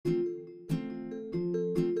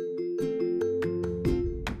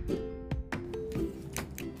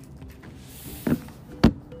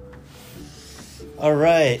All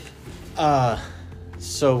right.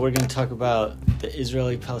 So we're going to talk about the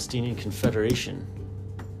Israeli-Palestinian Confederation.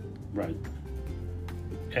 Right.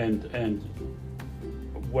 And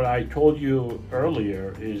what I told you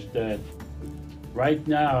earlier is that right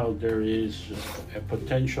now there is a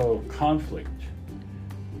potential conflict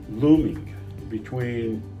looming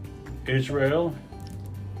between Israel,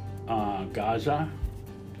 Gaza,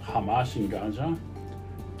 Hamas in Gaza,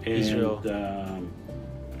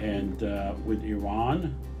 and with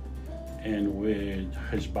Iran, and with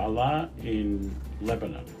Hizballah in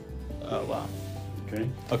Lebanon. Oh, wow.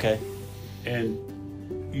 Okay. And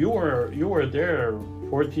you were there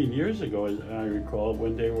 14 years ago, as I recall,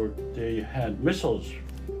 when they had missiles.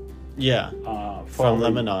 Yeah. From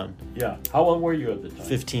Lebanon. Yeah. How old were you at the time?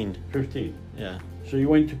 15. 15. Yeah. So you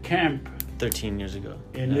went to camp 13 years ago.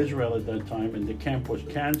 in Israel at that time, and the camp was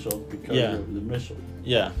canceled because of the missile.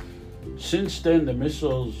 Yeah. Since then, the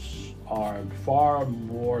missiles are far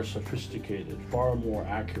more sophisticated, far more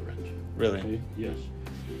accurate. Really? Okay? Yes.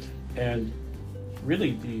 And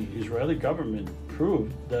really, the Israeli government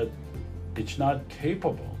proved that it's not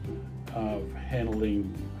capable of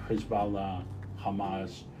handling Hizballah,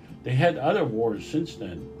 Hamas. They had other wars since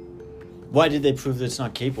then. Why did they prove that it's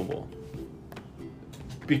not capable?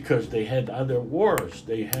 Because they had other wars.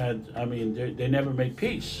 They never made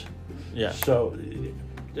peace. Yeah. So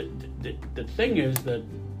the thing is that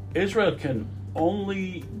Israel can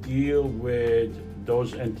only deal with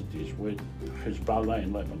those entities, with Hezbollah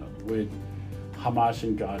in Lebanon, with Hamas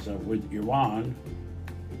in Gaza, with Iran,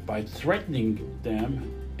 by threatening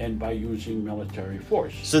them and by using military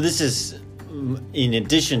force. So this is in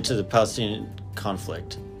addition to the Palestinian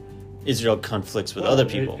conflict. Israel conflicts with other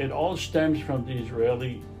people. It all stems from the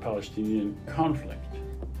Israeli-Palestinian conflict.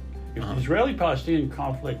 If the Israeli-Palestinian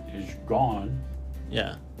conflict is gone,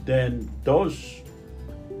 then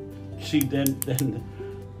then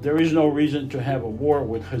there is no reason to have a war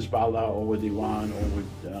with Hezbollah or with Iran or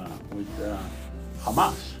with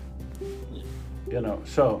Hamas. You know,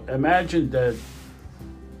 so imagine that.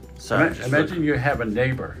 Imagine you have a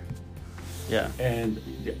neighbor. Yeah. And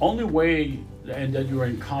the only way, and that you're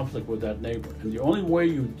in conflict with that neighbor, and the only way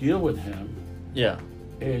you deal with him,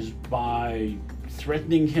 is by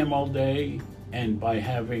threatening him all day and by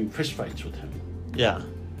having fistfights with him. Yeah.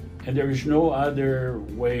 And there is no other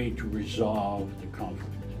way to resolve the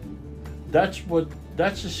conflict.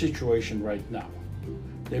 That's the situation right now.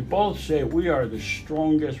 They both say, we are the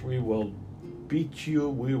strongest, we will beat you,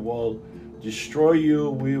 we will destroy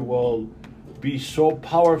you, we will be so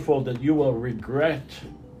powerful that you will regret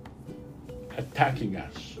attacking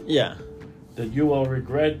us. Yeah. That you will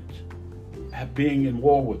regret being in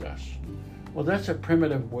war with us. Well, that's a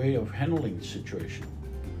primitive way of handling the situation.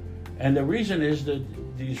 And the reason is that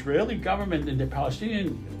the Israeli government and the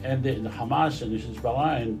Palestinian and the Hamas and the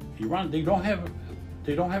Hizballah and Iran, they don't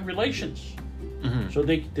have relations. Mm-hmm. So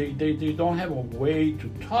they don't have a way to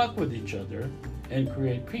talk with each other and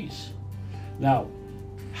create peace. Now,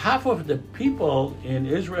 half of the people in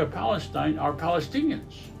Israel, Palestine are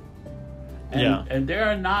Palestinians. And they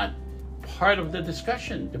are not part of the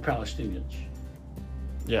discussion, the Palestinians.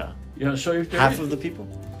 Yeah. You know, so if half of the people?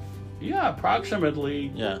 Yeah,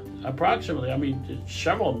 approximately. Yeah. Approximately. I mean,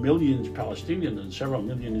 several millions Palestinians and several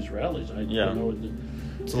million Israelis. You know,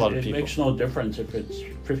 it's a lot of people. It makes no difference if it's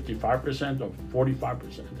 55% or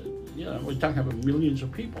 45%. You know, we're talking about millions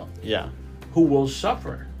of people. Yeah. Who will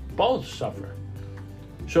suffer. Both suffer.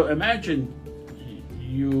 So imagine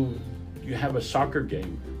you have a soccer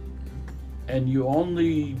game and you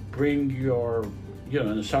only bring in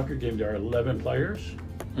a soccer game there are 11 players.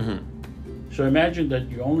 Mm-hmm. So imagine that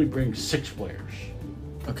you only bring 6 players.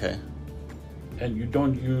 Okay. And you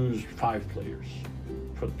don't use 5 players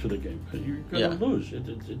to the game. You're going to lose.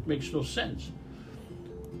 It makes no sense.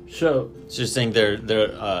 So you're saying they're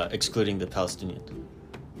excluding the Palestinians?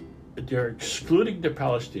 They're excluding the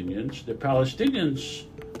Palestinians. The Palestinians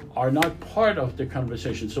are not part of the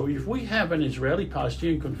conversation. So if we have an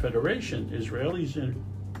Israeli-Palestinian Confederation, Israelis in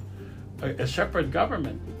a separate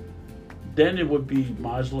government, then it would be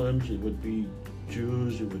Muslims, it would be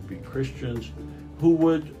Jews, it would be Christians,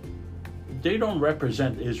 they don't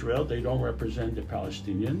represent Israel, they don't represent the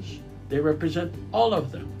Palestinians, they represent all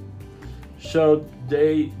of them. So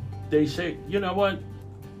they say, you know what,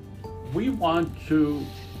 we want to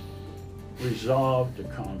resolve the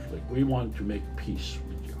conflict, we want to make peace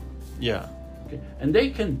with you. Yeah. Okay? And they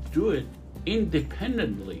can do it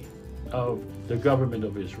independently of the government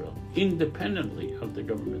of Israel, independently of the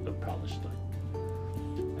government of Palestine.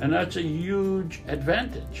 And that's a huge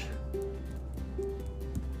advantage.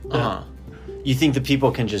 You think the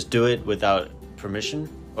people can just do it without permission?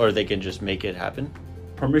 Or they can just make it happen?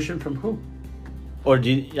 Permission from who? Or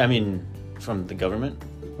from the government?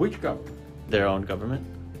 Which government? Their own government?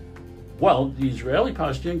 Well, the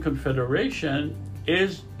Israeli-Palestinian Confederation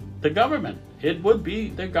is the government. It would be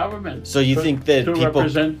the government. So you think that to people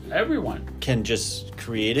represent everyone can just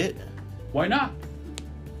create it? Why not?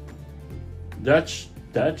 That's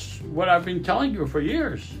what I've been telling you for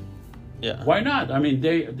years. Yeah. Why not? I mean,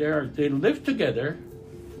 they live together.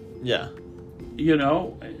 Yeah. You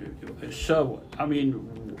know, so I mean,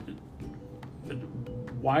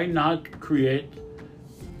 why not create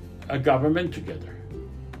a government together?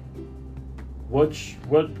 What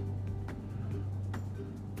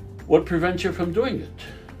prevents you from doing it?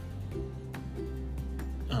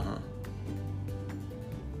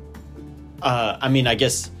 I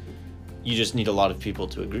guess you just need a lot of people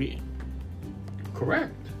to agree.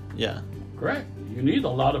 Correct. Yeah. Correct. You need a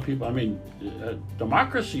lot of people. I mean,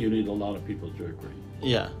 democracy, you need a lot of people to agree.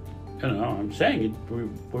 Yeah. You know, I'm saying it,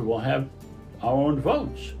 we will have our own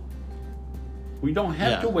votes. We don't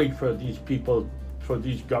have to wait for these people, for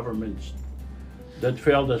these governments that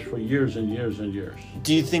failed us for years and years and years.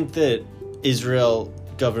 Do you think that Israel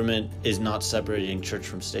government is not separating church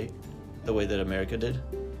from state the way that America did?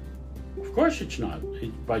 Of course it's not.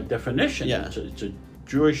 By definition, it's a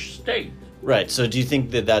Jewish state. Right. So do you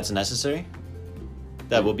think that that's necessary?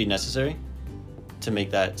 That will be necessary to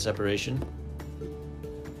make that separation?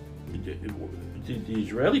 The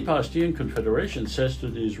Israeli-Palestinian Confederation says to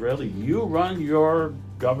the Israeli, you run your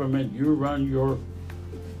government, you run your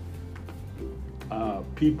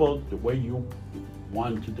people the way you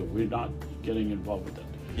want to do. We're not getting involved with that.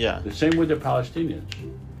 Yeah. The same with the Palestinians.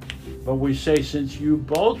 But we say, since you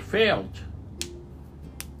both failed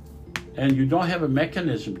and you don't have a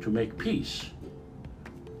mechanism to make peace,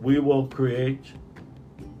 we will create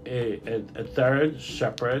a third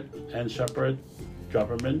separate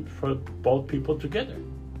government for both people together.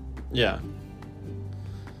 Yeah.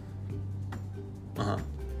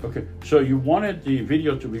 Okay, so you wanted the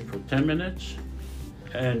video to be for 10 minutes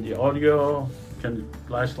and the audio can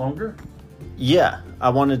last longer? Yeah, I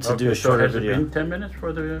wanted to do a shorter video. Has it been 10 minutes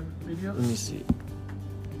for the video? Let me see.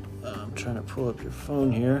 I'm trying to pull up your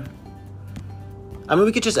phone here. I mean,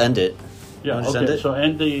 we could just end it. Yeah, okay, end it? So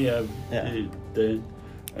end the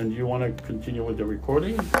and you want to continue with the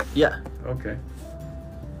recording? Yeah. Okay.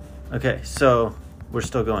 Okay, so we're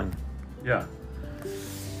still going. Yeah.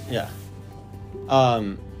 Yeah.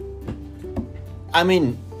 I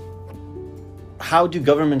mean, how do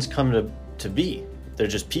governments come to be? They're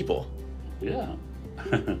just people. Yeah.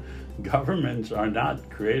 Governments are not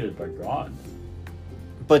created by God.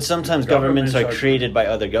 But sometimes governments are created by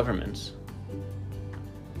other governments.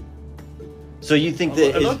 So you think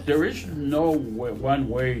that... Look, there is no one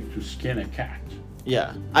way to skin a cat.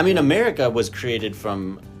 Yeah. I mean, America was created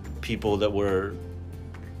from people that wanted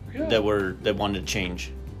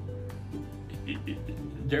change.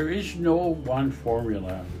 There is no one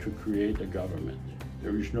formula to create a government.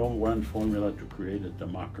 There is no one formula to create a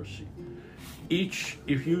democracy. If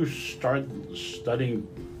you start studying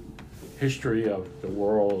history of the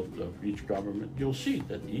world, of each government, you'll see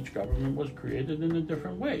that each government was created in a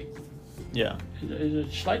different way. Yeah.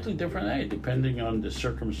 It's slightly different way, depending on the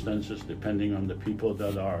circumstances, depending on the people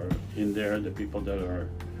that are in there, the people that are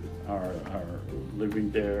living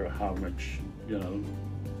there, how much,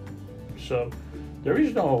 So there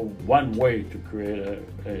is no one way to create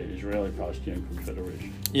a Israeli-Palestinian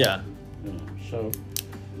Confederation. Yeah. So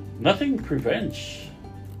nothing prevents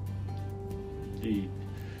the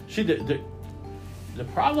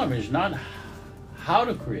problem is not how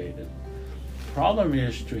to create it. The problem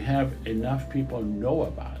is to have enough people know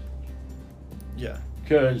about it. Yeah.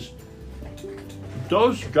 Because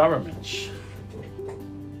those governments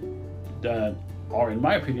that are, in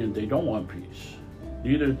my opinion, they don't want peace.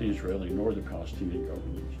 Neither the Israeli nor the Palestinian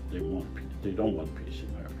governments, they don't want peace,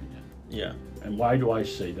 in my opinion. Yeah. And why do I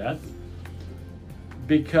say that?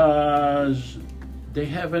 Because they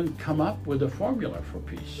haven't come up with a formula for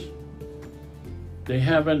peace. They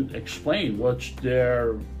haven't explained what's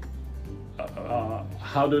their,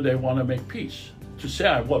 how do they want to make peace. To say,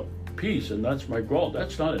 I want peace and that's my goal,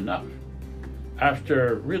 that's not enough.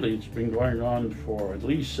 After, really, it's been going on for at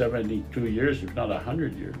least 72 years, if not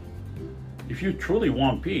 100 years. If you truly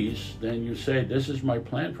want peace, then you say, this is my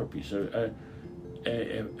plan for peace. A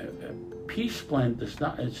peace plan,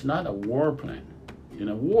 it's not a war plan. In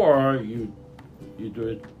a war, you do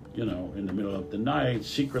it, in the middle of the night,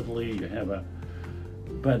 secretly,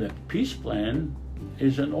 but a peace plan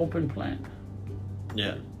is an open plan.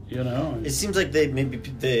 Yeah. It seems like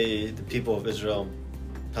the people of Israel,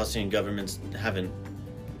 Palestinian governments haven't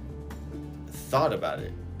thought about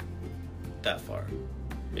it. that far,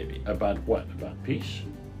 maybe. About what? About peace?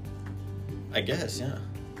 I guess, yeah.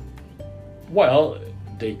 Well,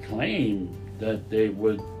 they claim that they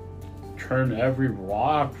would turn every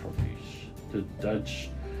rock for peace.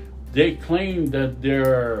 They claim that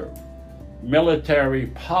their military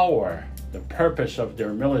power, the purpose of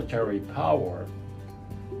their military power,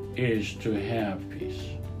 is to have peace.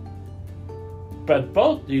 But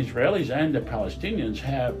both the Israelis and the Palestinians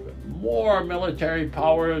have more military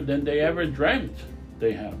power than they ever dreamt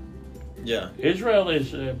they have. Yeah. Israel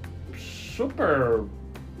is a super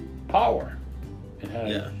power.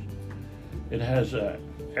 It has an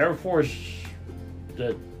air force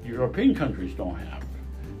that European countries don't have.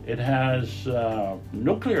 It has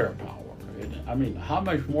nuclear power. How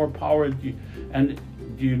much more power do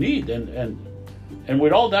you need? And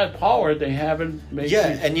with all that power, they haven't made. Yeah,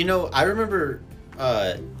 and I remember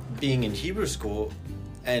being in Hebrew school,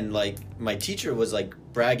 and like my teacher was like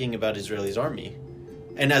bragging about Israel's army,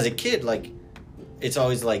 and as a kid, like it's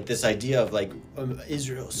always like this idea of like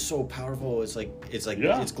Israel is so powerful.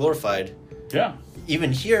 It's glorified. Yeah.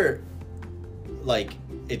 Even here, like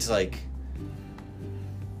it's like.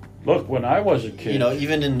 Look, when I was a kid,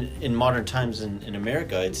 even in modern times in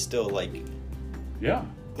America, it's still like. Yeah.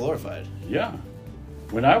 Glorified. Yeah.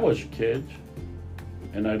 When I was a kid,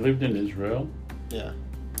 and I lived in Israel. Yeah.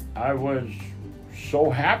 I was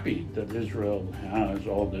so happy that Israel has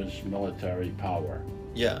all this military power.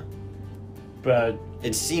 Yeah. But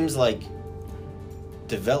it seems like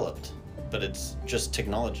developed, but it's just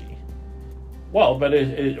technology. Well, but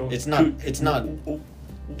it's not.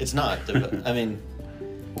 I mean,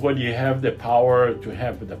 when you have the power to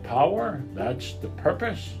have the power, that's the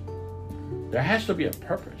purpose. There has to be a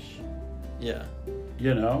purpose. Yeah.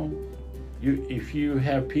 If you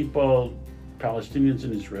have people, Palestinians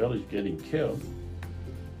and Israelis getting killed,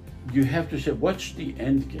 you have to say, what's the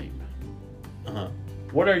end game? Uh-huh.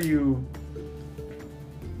 What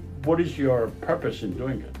is your purpose in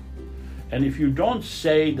doing it? And if you don't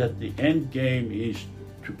say that the end game is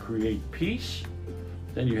to create peace,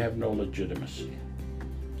 then you have no legitimacy.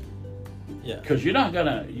 Yeah. Because you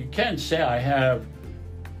can't say I have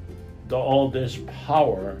all this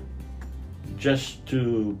power just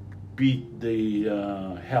to beat the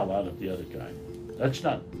hell out of the other guy. That's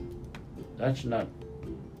not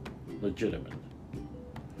legitimate.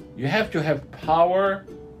 You have to have power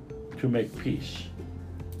to make peace.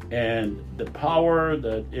 And the power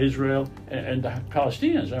that Israel and the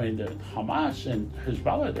Palestinians, the Hamas and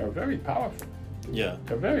Hizballah, they're very powerful. Yeah.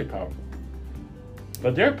 They're very powerful.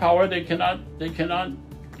 But their power, they cannot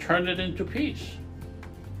turn it into peace.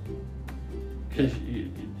 Because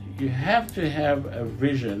you have to have a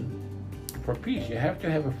vision for peace. You have to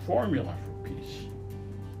have a formula for peace.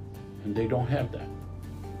 And they don't have that.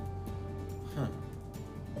 Huh.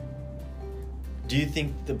 Do you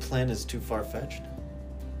think the plan is too far-fetched?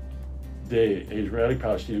 The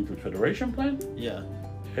Israeli-Palestinian Confederation plan? Yeah.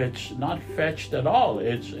 It's not fetched at all.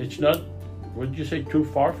 It's not, would you say, too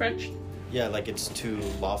far-fetched? Yeah, like it's too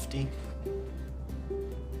lofty.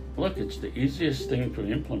 Look, it's the easiest thing to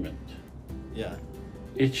implement. Yeah.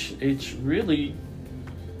 It's really,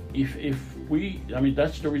 if we,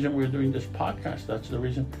 that's the reason we're doing this podcast. That's the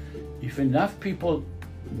reason. If enough people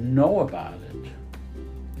know about it,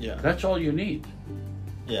 yeah, that's all you need.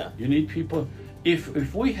 Yeah. You need people.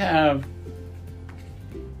 If we have,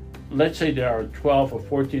 let's say there are 12 or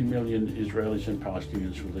 14 million Israelis and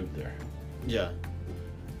Palestinians who live there. Yeah.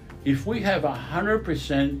 If we have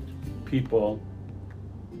 100% people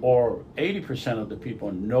or 80% of the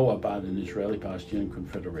people know about an Israeli-Palestinian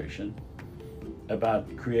Confederation,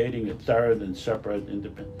 about creating a third and separate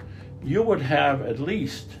independent, you would have at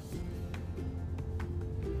least,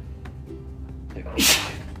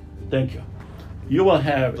 thank you, you will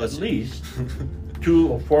have at least 2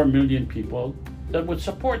 or 4 million people that would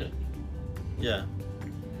support it. Yeah.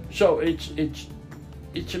 So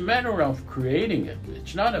it's a matter of creating it.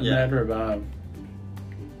 It's not a matter of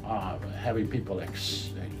having people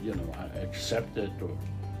accept it, or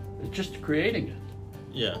it's just creating it.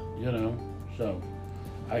 Yeah. So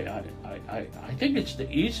I think it's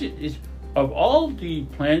the easiest of all the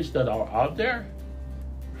plans that are out there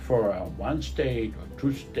for a one state or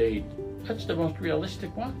two state. That's the most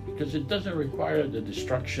realistic one, because it doesn't require the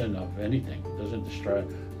destruction of anything. It doesn't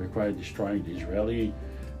require destroying the Israeli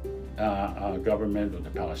government or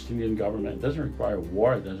the Palestinian government. It doesn't require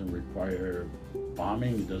war. It doesn't require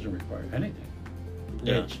bombing. It doesn't require anything.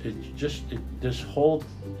 Yeah. It's just this whole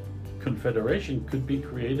confederation could be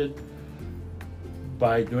created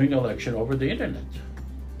by doing election over the internet.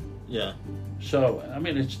 Yeah. So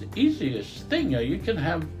it's the easiest thing. You can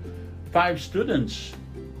have 5 students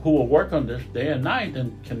who will work on this day and night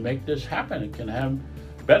and can make this happen. It can have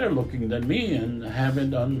better looking than me and have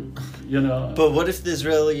it on, But what if the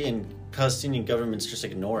Israeli and Palestinian governments just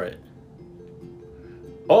ignore it?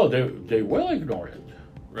 Oh, they will ignore it.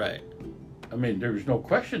 Right. I mean, there's no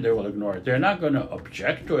question they will ignore it. They're not going to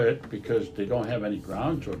object to it because they don't have any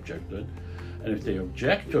ground to object to it. And if they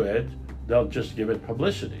object to it, they'll just give it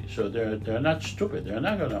publicity. So they're not stupid. They're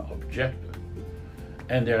not going to object to it.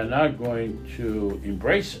 And they're not going to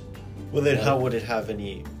embrace it. Well, then how would it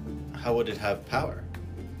have power?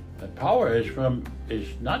 The power is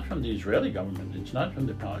not from the Israeli government. It's not from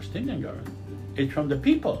the Palestinian government. It's from the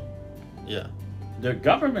people. Yeah. The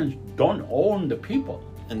governments don't own the people.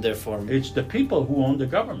 And therefore... It's the people who own the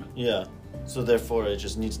government. Yeah. So therefore it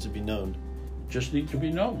just needs to be known. Just need to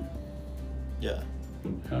be known. Yeah.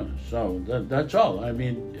 So that's all. I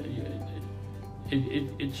mean,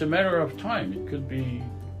 it's a matter of time. It could be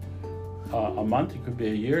a month, it could be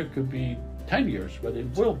a year, it could be 10 years, but it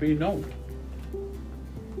will be known.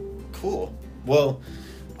 Cool. Well,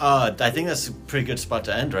 I think that's a pretty good spot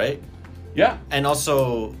to end, right? Yeah. And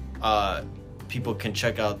also, people can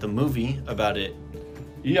check out the movie about it.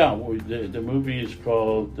 Yeah, the movie is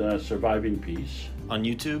called Surviving Peace. On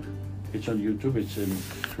YouTube? It's on YouTube. It's in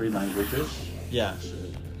 3 languages. Yeah.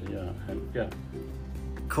 Yeah.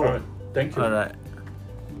 Cool. All right. Thank you. All right.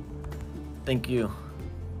 Thank you.